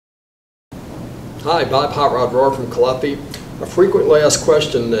Hi, Bob Hot Rod Rohr from Caleffi. A frequently asked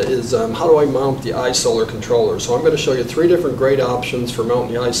question is how do I mount the iSolar controller? So I'm going to show you 3 different great options for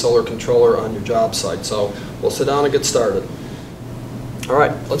mounting the iSolar controller on your job site. So we'll sit down and get started.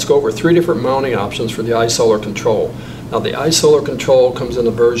 Alright, let's go over 3 different mounting options for the iSolar control. Now the iSolar control comes in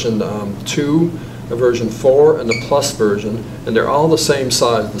a version 2, a version 4, and the Plus version, and they're all the same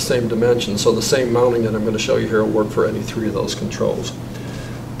size, the same dimension, so the same mounting that I'm going to show you here will work for any 3 of those controls.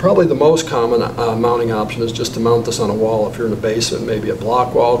 Probably the most common mounting option is just to mount this on a wall if you're in a basement, maybe a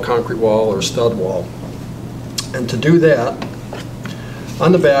block wall, concrete wall, or stud wall. And to do that,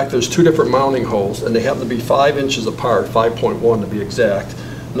 on the back there's 2 different mounting holes, and they happen to be 5 inches apart, 5.1 to be exact.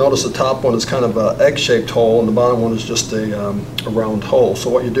 Notice the top one is kind of an egg-shaped hole, and the bottom one is just a round hole. So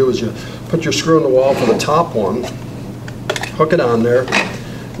what you do is you put your screw in the wall for the top one, hook it on there,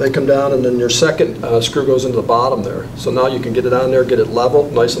 they come down, and then your second screw goes into the bottom there. So now you can get it on there, get it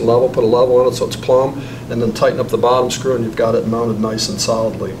level, nice and level, put a level on it so it's plumb, and then tighten up the bottom screw and you've got it mounted nice and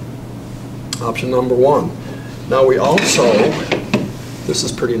solidly. Option number 1. Now we also, this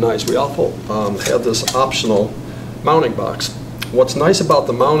is pretty nice, we also have this optional mounting box. What's nice about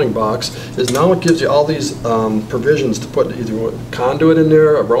the mounting box is now it gives you all these provisions to put either a conduit in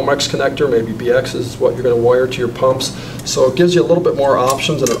there, a Romex connector, maybe BX is what you're going to wire to your pumps. So it gives you a little bit more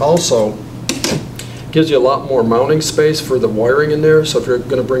options, and it also gives you a lot more mounting space for the wiring in there. So if you're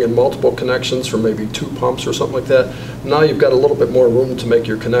going to bring in multiple connections for maybe 2 pumps or something like that, now you've got a little bit more room to make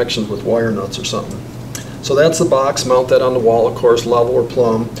your connections with wire nuts or something. So that's the box. Mount that on the wall, of course, level or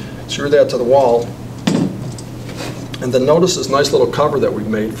plumb. Screw that to the wall. And then notice this nice little cover that we've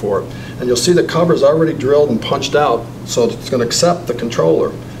made for it. And you'll see the cover is already drilled and punched out, so it's going to accept the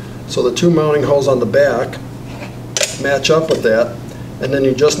controller. So the 2 mounting holes on the back match up with that, and then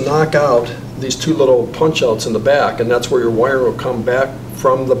you just knock out these 2 little punch outs in the back, and that's where your wire will come back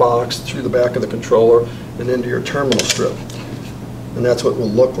from the box through the back of the controller and into your terminal strip. And that's what it will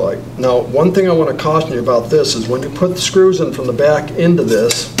look like. Now, one thing I want to caution you about this is when you put the screws in from the back into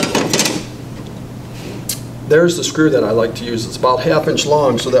this, there's the screw that I like to use. It's about 1/2 inch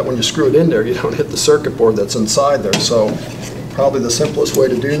long, so that when you screw it in there you don't hit the circuit board that's inside there. So probably the simplest way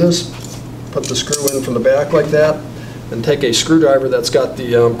to do this, put the screw in from the back like that, and take a screwdriver that's got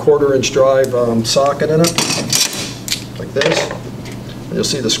the 1/4 inch drive socket in it, like this. And you'll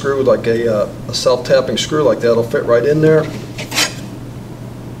see the screw like a self-tapping screw like that will fit right in there.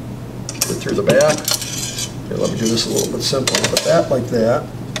 Fit through the back. Here, let me do this a little bit simpler. Put that like that.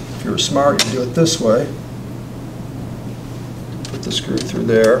 If you were smart, you'd do it this way. Put the screw through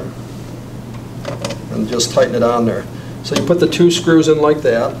there and just tighten it on there. So you put the 2 screws in like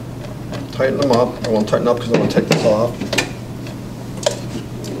that, tighten them up. I won't tighten up because I want to take this off.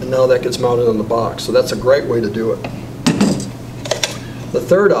 And now that gets mounted on the box. So that's a great way to do it. The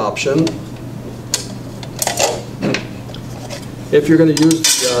third option, if you're going to use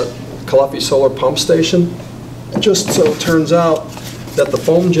the Caleffi solar pump station, just so it turns out that the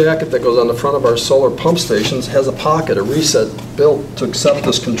foam jacket that goes on the front of our solar pump stations has a pocket, a reset built to accept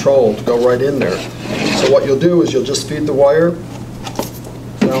this control to go right in there. So what you'll do is you'll just feed the wire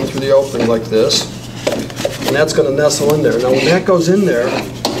down through the opening like this, and that's going to nestle in there. Now when that goes in there,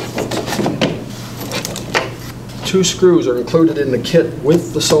 2 screws are included in the kit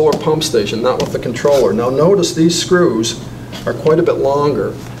with the solar pump station, not with the controller. Now notice these screws are quite a bit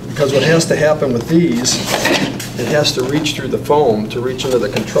longer, because what has to happen with these, it has to reach through the foam to reach into the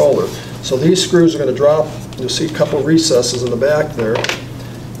controller. So these screws are going to drop. You'll see a couple recesses in the back there.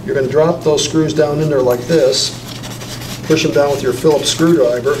 You're going to drop those screws down in there like this, push them down with your Phillips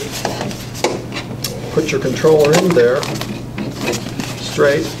screwdriver, put your controller in there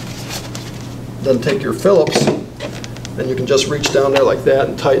straight, then take your Phillips and you can just reach down there like that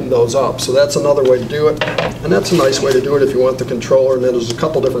and tighten those up. So that's another way to do it, and that's a nice way to do it if you want the controller. And then there's a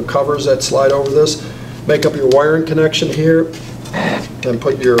couple different covers that slide over this. Make up your wiring connection here, and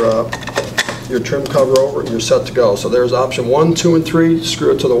put your trim cover over it, and you're set to go. So there's option 1, 2, and 3.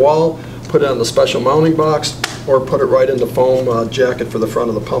 Screw it to the wall, put it on the special mounting box, or put it right in the foam jacket for the front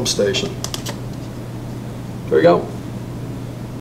of the pump station. There you go.